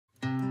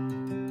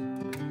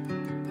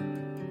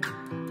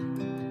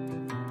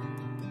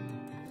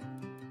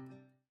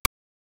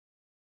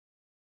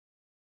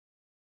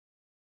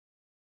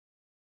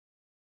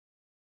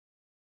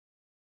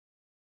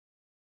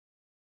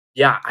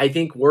Yeah, I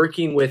think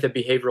working with a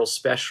behavioral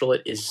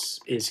specialist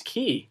is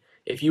key.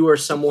 If you are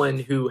someone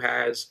who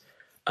has,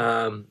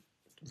 um,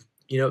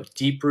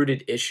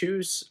 deep-rooted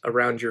issues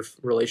around your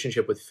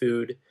relationship with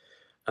food,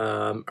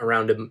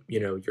 around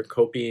your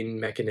coping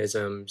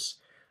mechanisms,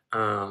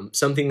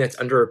 something that's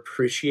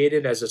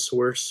underappreciated as a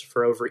source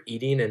for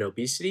overeating and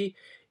obesity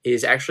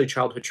is actually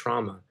childhood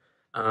trauma.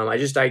 I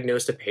just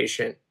diagnosed a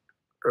patient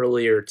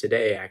earlier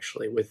today,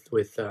 actually, with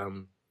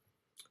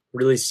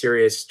really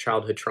serious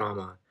childhood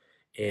trauma,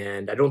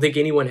 and I don't think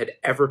anyone had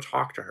ever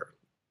talked to her,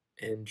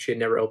 and she had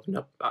never opened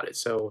up about it.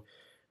 So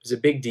it was a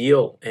big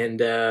deal,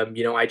 and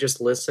I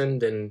just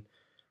listened, and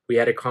we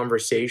had a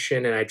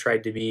conversation, and I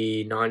tried to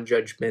be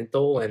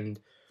non-judgmental, and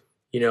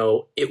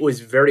it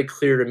was very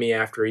clear to me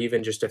after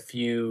even just a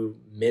few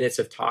minutes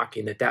of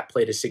talking that that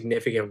played a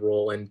significant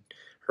role in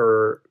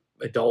her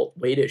adult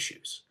weight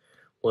issues,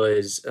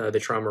 was the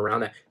trauma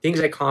around that.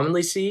 Things I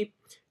commonly see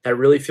that I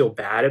really feel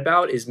bad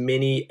about is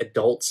many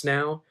adults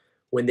now,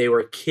 when they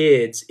were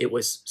kids, it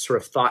was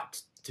sort of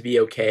thought to be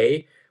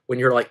okay. When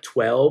you're like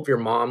 12, your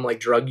mom like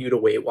drug you to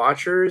Weight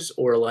Watchers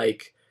or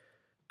like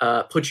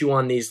put you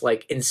on these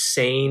like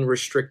insane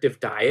restrictive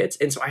diets.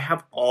 And so I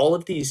have all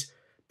of these,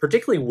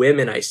 particularly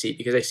women I see,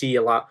 because I see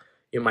a lot,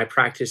 my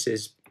practice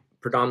is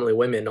predominantly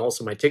women,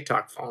 also my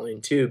TikTok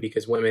following too,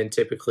 because women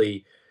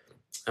typically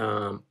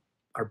um,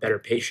 are better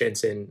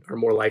patients and are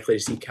more likely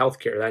to seek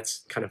healthcare.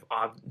 That's kind of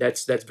odd.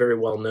 That's very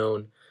well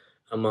known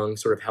among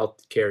sort of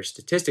healthcare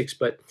statistics.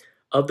 But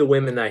of the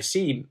women that I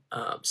see,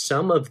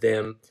 some of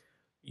them,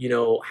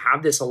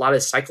 have this a lot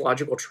of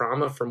psychological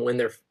trauma from when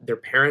their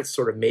parents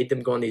sort of made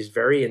them go on these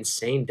very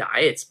insane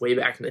diets way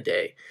back in the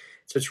day.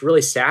 So it's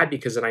really sad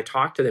because then I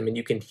talk to them and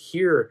you can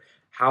hear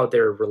how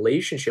their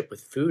relationship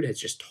with food has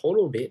just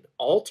totally been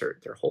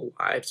altered their whole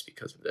lives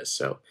because of this.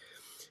 So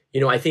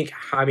I think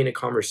having a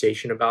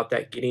conversation about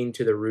that, getting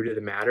to the root of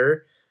the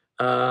matter,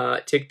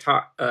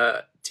 TikTok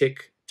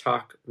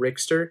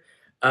Rickster,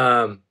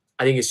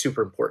 I think is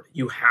super important.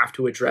 You have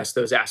to address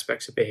those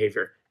aspects of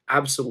behavior.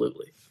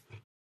 Absolutely.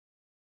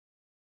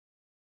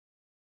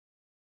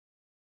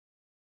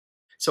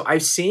 So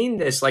I've seen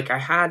this, like I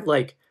had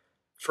like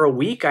for a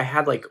week, I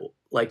had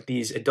like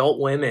these adult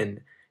women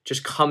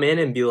just come in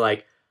and be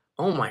like,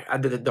 "Oh my,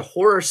 the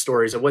horror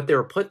stories of what they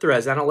were put through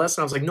as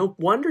adolescent." I was like, "No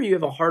wonder you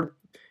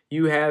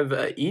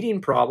have eating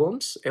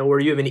problems,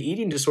 or you have an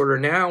eating disorder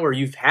now, or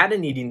you've had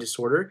an eating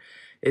disorder.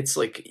 It's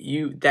like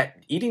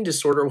that eating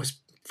disorder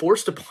was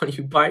forced upon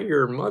you by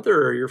your mother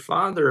or your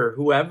father or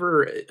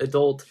whoever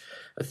adult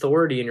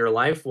authority in your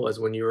life was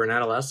when you were an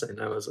adolescent."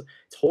 And it's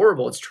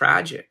horrible. It's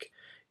tragic.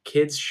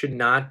 Kids should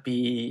not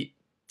be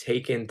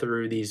taken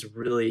through these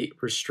really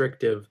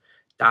restrictive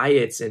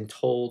diets and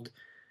told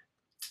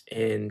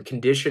and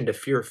conditioned to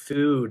fear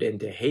food and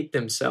to hate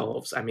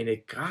themselves. I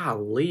mean,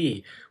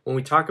 golly, when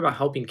we talk about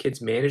helping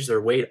kids manage their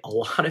weight, a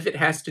lot of it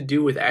has to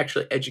do with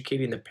actually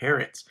educating the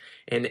parents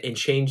and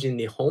changing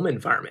the home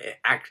environment.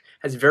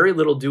 Has very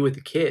little to do with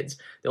the kids.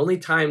 The only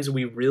times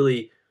we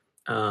really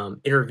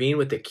intervene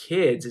with the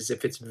kids is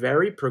if it's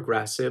very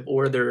progressive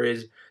or there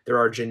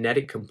are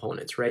genetic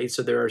components, right?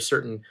 So there are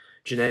certain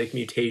genetic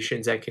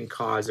mutations that can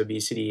cause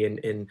obesity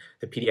in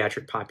the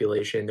pediatric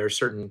population. There are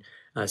certain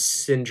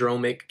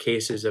syndromic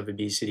cases of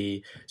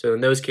obesity. So in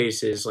those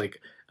cases,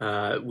 like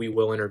we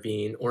will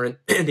intervene, or in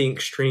the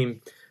extreme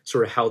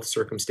sort of health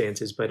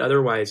circumstances. But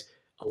otherwise,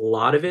 a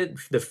lot of it,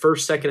 the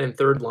first, second, and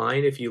third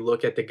line, if you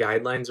look at the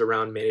guidelines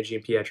around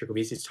managing pediatric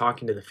obesity, it's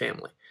talking to the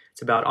family.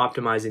 It's about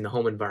optimizing the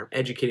home environment,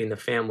 educating the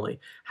family.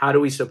 How do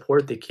we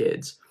support the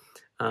kids?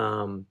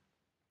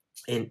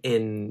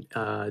 In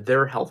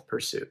their health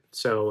pursuit.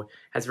 So it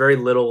has very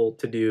little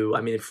to do.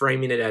 I mean,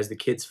 framing it as the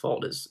kid's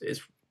fault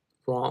is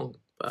wrong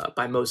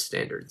by most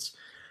standards.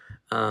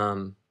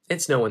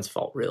 It's no one's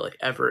fault really,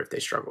 ever, if they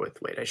struggle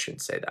with weight. I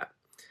shouldn't say that.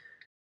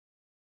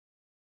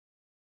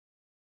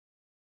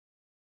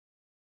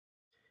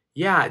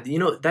 Yeah,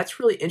 that's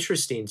really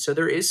interesting. So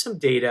there is some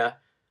data.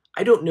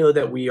 I don't know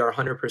that we are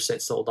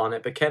 100% sold on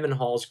it, but Kevin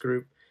Hall's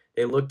group,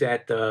 they looked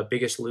at The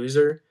Biggest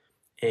Loser,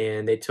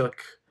 and they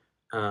took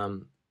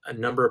a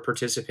number of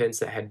participants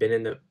that had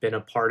been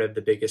a part of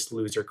The Biggest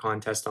Loser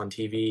contest on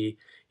TV.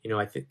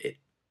 I think it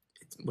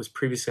was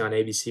previously on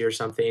ABC or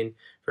something,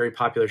 very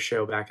popular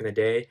show back in the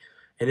day.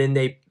 And then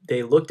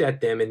they looked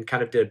at them and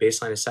kind of did a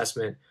baseline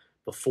assessment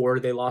before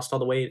they lost all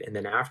the weight and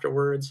then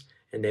afterwards.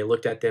 And they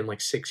looked at them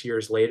like 6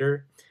 years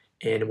later.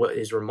 And what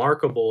is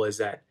remarkable is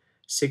that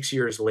 6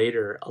 years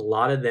later, a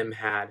lot of them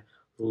had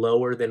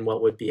lower than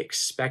what would be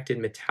expected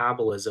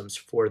metabolisms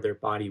for their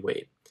body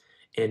weight.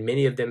 And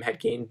many of them had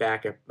gained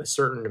back a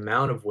certain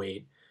amount of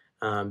weight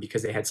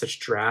because they had such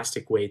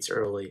drastic weight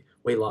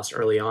loss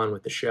early on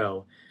with the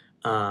show.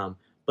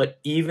 But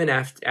even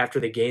after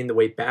they gained the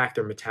weight back,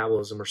 their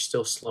metabolism were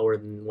still slower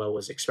than what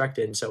was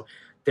expected. And so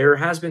there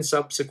has been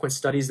subsequent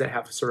studies that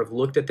have sort of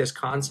looked at this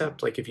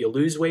concept. Like if you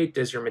lose weight,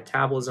 does your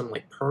metabolism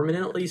like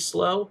permanently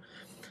slow?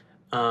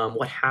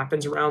 What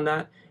happens around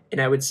that? And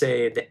I would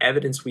say the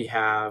evidence we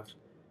have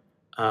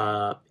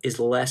is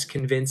less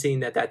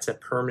convincing that that's a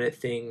permanent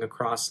thing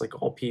across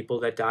like all people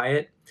that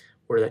diet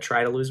or that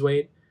try to lose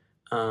weight.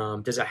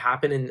 Does it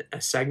happen in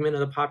a segment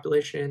of the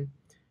population?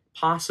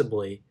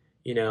 Possibly.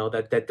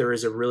 That there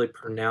is a really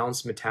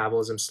pronounced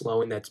metabolism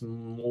slowing that's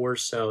more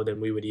so than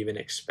we would even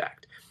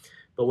expect.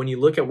 But when you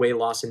look at weight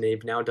loss, and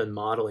they've now done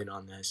modeling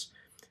on this,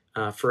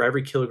 for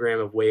every kilogram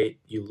of weight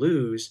you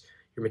lose,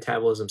 your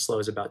metabolism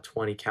slows about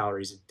 20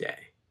 calories a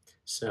day.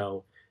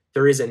 So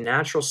there is a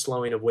natural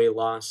slowing of weight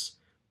loss,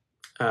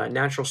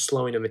 natural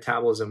slowing of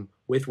metabolism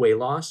with weight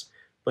loss,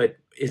 but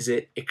is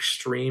it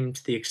extreme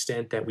to the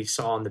extent that we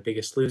saw in The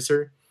Biggest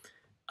Loser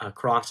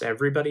across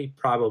everybody?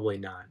 Probably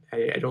not.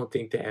 I don't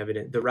think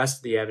the rest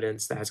of the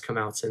evidence that has come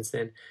out since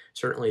then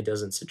certainly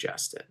doesn't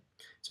suggest it.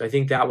 So I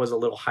think that was a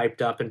little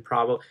hyped up and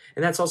probably,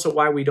 and that's also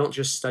why we don't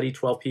just study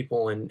 12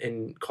 people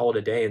and call it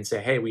a day and say,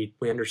 hey, we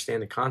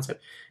understand the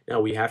concept.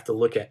 No, we have to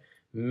look at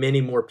many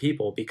more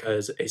people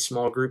because a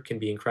small group can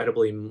be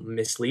incredibly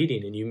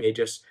misleading, and you may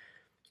just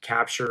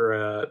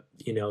capture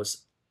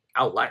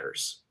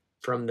outliers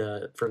from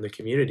the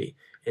community,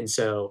 and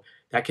so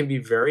that can be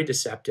very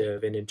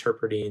deceptive in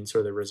interpreting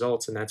sort of the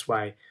results. And that's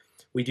why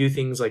we do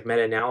things like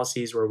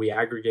meta-analyses where we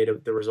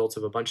aggregate the results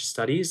of a bunch of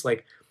studies.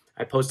 Like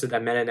I posted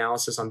that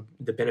meta-analysis on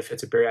the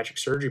benefits of bariatric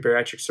surgery.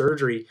 Bariatric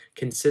surgery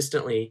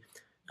consistently,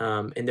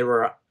 and there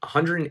were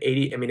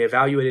 180,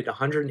 evaluated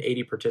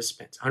 180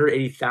 participants,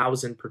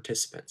 180,000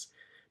 participants.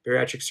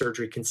 Bariatric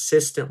surgery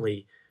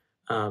consistently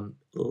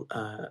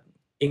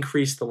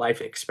increased the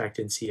life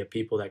expectancy of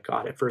people that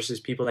got it versus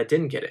people that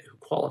didn't get it, who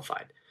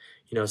qualified.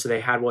 So they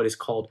had what is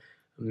called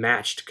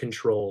matched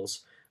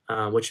controls,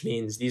 which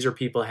means these are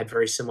people that had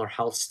very similar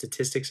health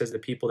statistics as the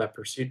people that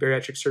pursued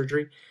bariatric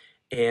surgery,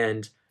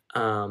 and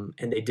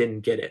they didn't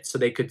get it. So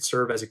they could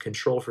serve as a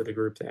control for the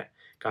group that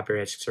got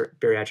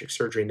bariatric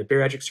surgery. And the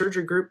bariatric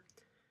surgery group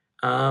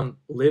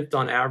lived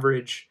on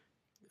average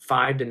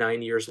 5 to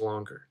 9 years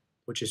longer,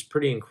 which is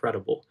pretty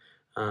incredible.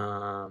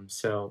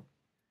 So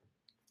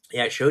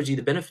yeah, it shows you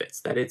the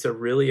benefits, that it's a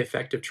really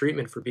effective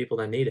treatment for people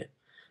that need it.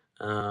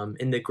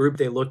 In the group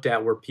they looked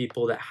at were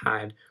people that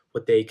had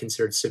what they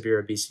considered severe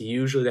obesity.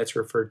 Usually that's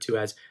referred to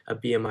as a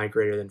BMI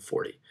greater than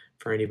 40,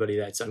 for anybody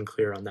that's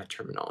unclear on that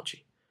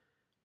terminology.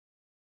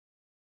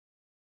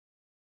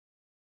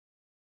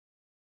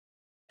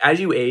 As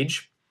you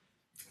age,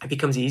 it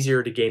becomes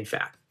easier to gain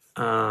fat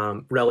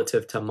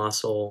relative to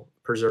muscle,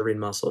 preserving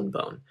muscle and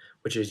bone,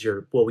 which is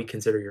what we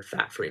consider your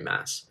fat-free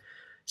mass.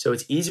 So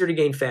it's easier to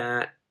gain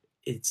fat,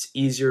 it's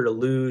easier to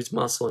lose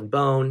muscle and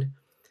bone,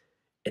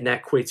 and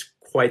that creates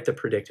quite the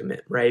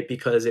predicament, right?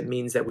 Because it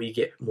means that we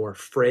get more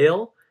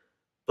frail,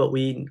 but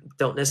we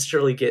don't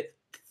necessarily get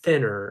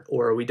thinner,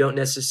 or we don't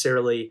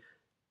necessarily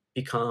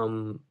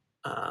become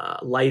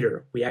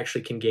lighter. We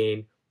actually can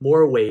gain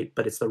more weight,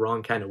 but it's the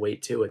wrong kind of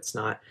weight too. It's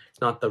not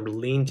the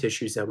lean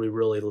tissues that we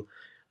really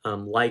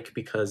like,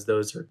 because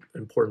those are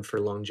important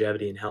for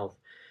longevity and health.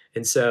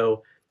 And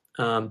so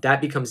that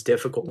becomes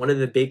difficult. One of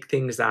the big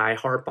things that I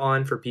harp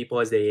on for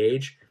people as they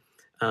age,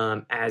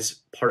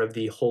 as part of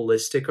the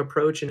holistic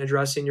approach in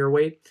addressing your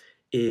weight,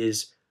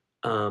 is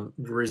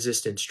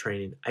resistance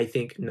training. I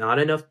think not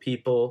enough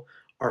people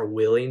are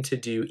willing to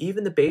do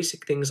even the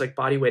basic things like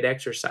body weight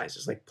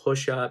exercises, like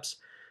push-ups,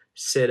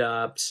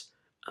 sit-ups,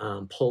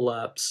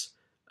 pull-ups,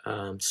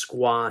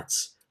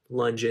 squats,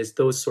 lunges,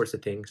 those sorts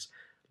of things.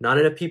 Not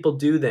enough people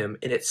do them,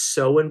 and it's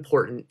so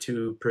important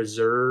to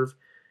preserve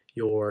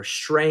your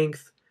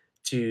strength,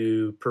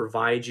 to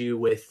provide you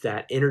with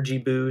that energy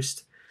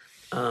boost,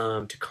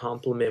 to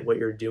complement what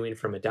you're doing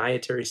from a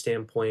dietary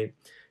standpoint.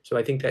 So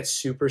I think that's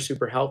super,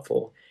 super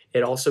helpful.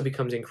 It also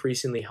becomes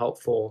increasingly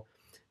helpful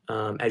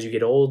as you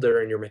get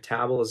older and your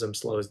metabolism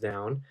slows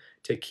down,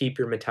 to keep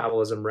your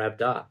metabolism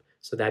revved up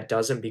so that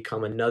doesn't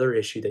become another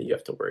issue that you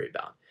have to worry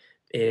about.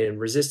 And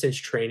resistance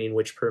training,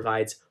 which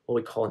provides what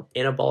we call an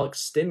anabolic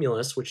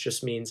stimulus, which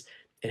just means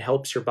it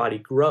helps your body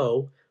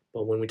grow.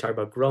 But when we talk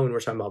about growing, we're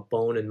talking about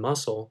bone and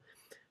muscle.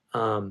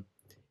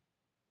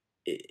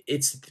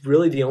 It's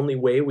really the only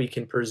way we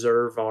can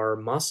preserve our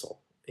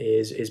muscle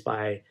is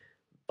by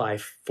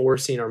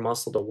forcing our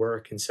muscle to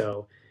work. And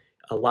so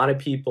a lot of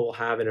people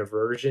have an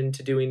aversion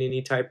to doing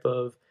any type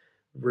of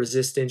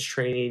resistance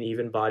training,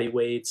 even body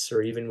weights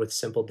or even with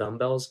simple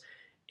dumbbells.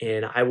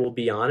 And I will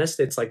be honest,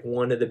 it's like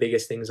one of the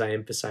biggest things I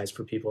emphasize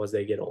for people as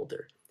they get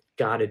older.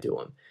 Got to do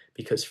them,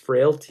 because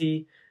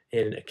frailty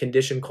and a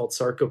condition called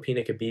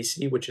sarcopenic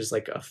obesity, which is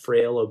like a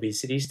frail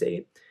obesity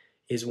state,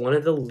 is one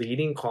of the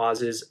leading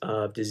causes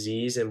of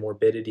disease and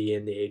morbidity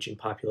in the aging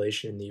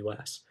population in the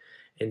US.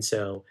 And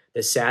so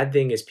the sad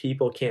thing is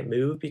people can't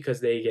move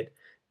because they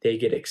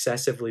get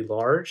excessively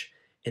large,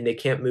 and they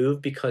can't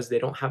move because they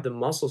don't have the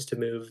muscles to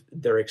move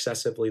their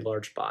excessively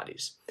large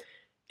bodies.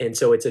 And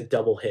so it's a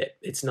double hit.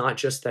 It's not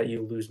just that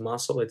you lose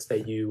muscle, it's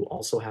that you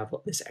also have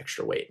this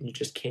extra weight, and you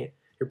just can't,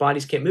 your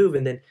bodies can't move.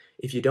 And then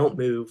if you don't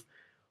move,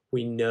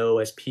 we know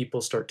as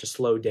people start to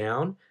slow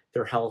down,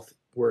 their health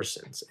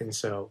worsens. And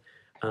so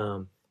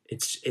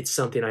it's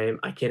something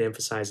I can't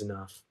emphasize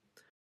enough.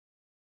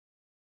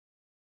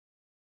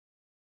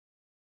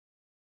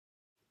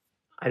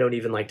 I don't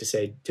even like to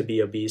say to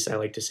be obese. I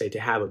like to say to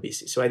have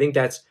obesity. So I think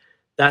that's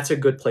a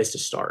good place to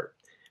start.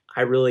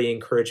 I really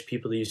encourage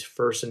people to use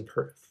first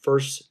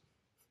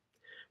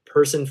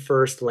person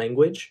first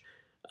language,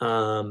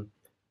 um,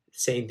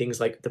 saying things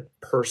like the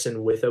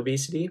person with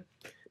obesity,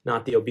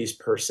 not the obese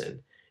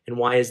person. And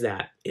why is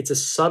that? It's a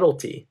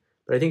subtlety,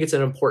 but I think it's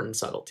an important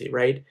subtlety,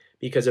 right?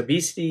 Because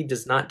obesity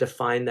does not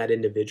define that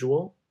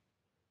individual.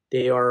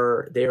 They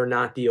are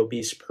not the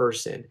obese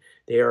person.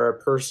 They are a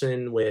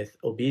person with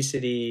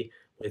obesity,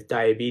 with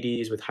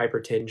diabetes, with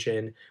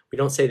hypertension. We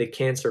don't say the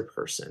cancer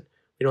person.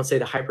 We don't say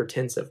the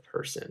hypertensive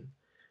person.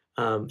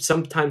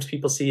 Sometimes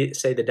people say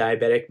the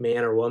diabetic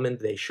man or woman.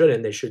 They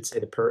shouldn't. They should say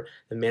the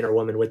man or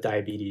woman with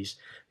diabetes.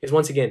 Because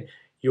once again,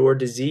 your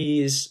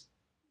disease,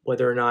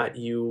 whether or not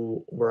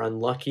you were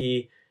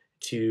unlucky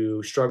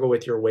to struggle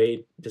with your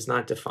weight, does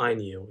not define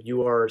you.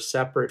 You are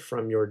separate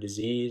from your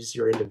disease.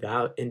 Your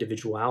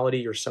individuality,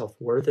 your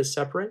self-worth is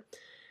separate.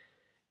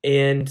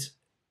 And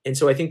and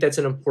so I think that's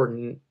an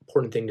important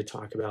thing to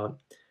talk about.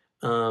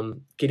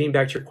 Getting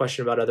back to your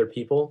question about other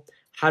people,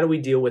 how do we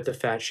deal with the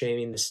fat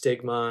shaming, the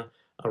stigma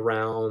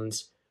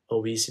around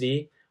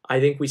obesity? I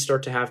think we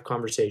start to have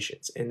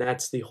conversations, and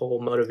that's the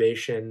whole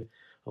motivation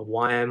of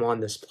why I'm on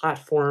this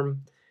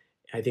platform.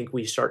 I think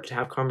we start to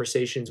have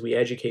conversations. We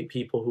educate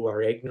people who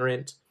are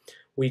ignorant.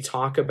 We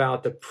talk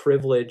about the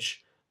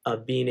privilege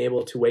of being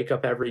able to wake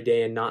up every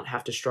day and not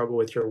have to struggle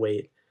with your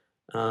weight.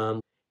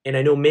 And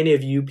I know many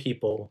of you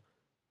people,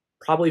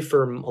 probably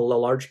for a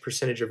large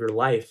percentage of your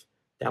life,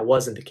 that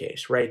wasn't the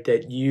case, right?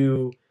 That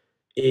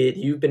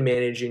you've been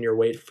managing your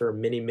weight for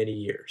many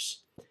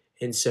years.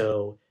 And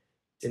so,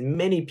 and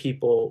many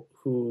people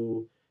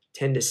who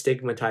tend to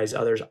stigmatize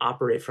others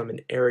operate from an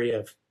area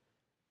of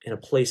in a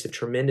place of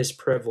tremendous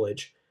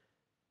privilege.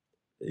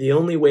 The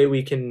only way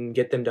we can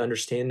get them to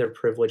understand their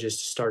privilege is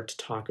to start to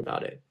talk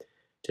about it,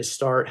 to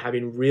start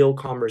having real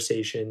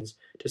conversations,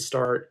 to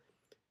start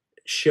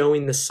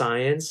showing the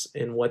science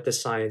and what the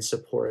science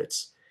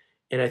supports.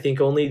 And I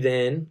think only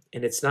then,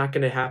 and it's not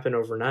going to happen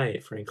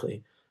overnight,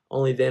 frankly,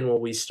 only then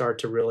will we start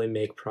to really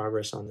make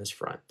progress on this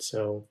front.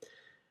 So,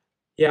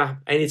 yeah,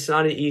 and it's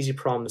not an easy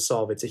problem to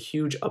solve. It's a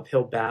huge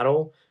uphill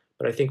battle,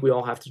 but I think we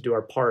all have to do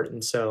our part.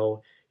 And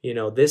so,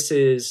 this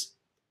is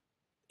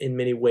in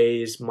many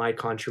ways my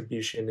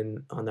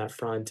contribution on that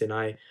front. And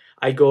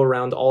I go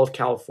around all of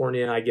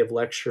California. I give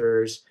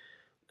lectures.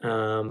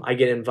 I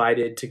get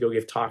invited to go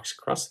give talks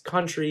across the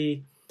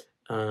country.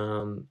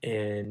 And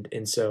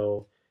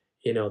so,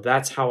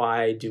 that's how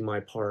I do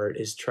my part,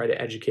 is try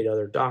to educate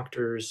other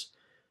doctors,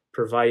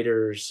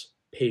 providers,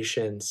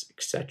 patients,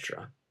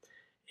 etc.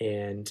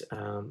 And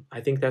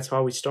I think that's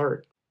how we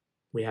start.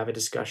 We have a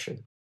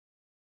discussion.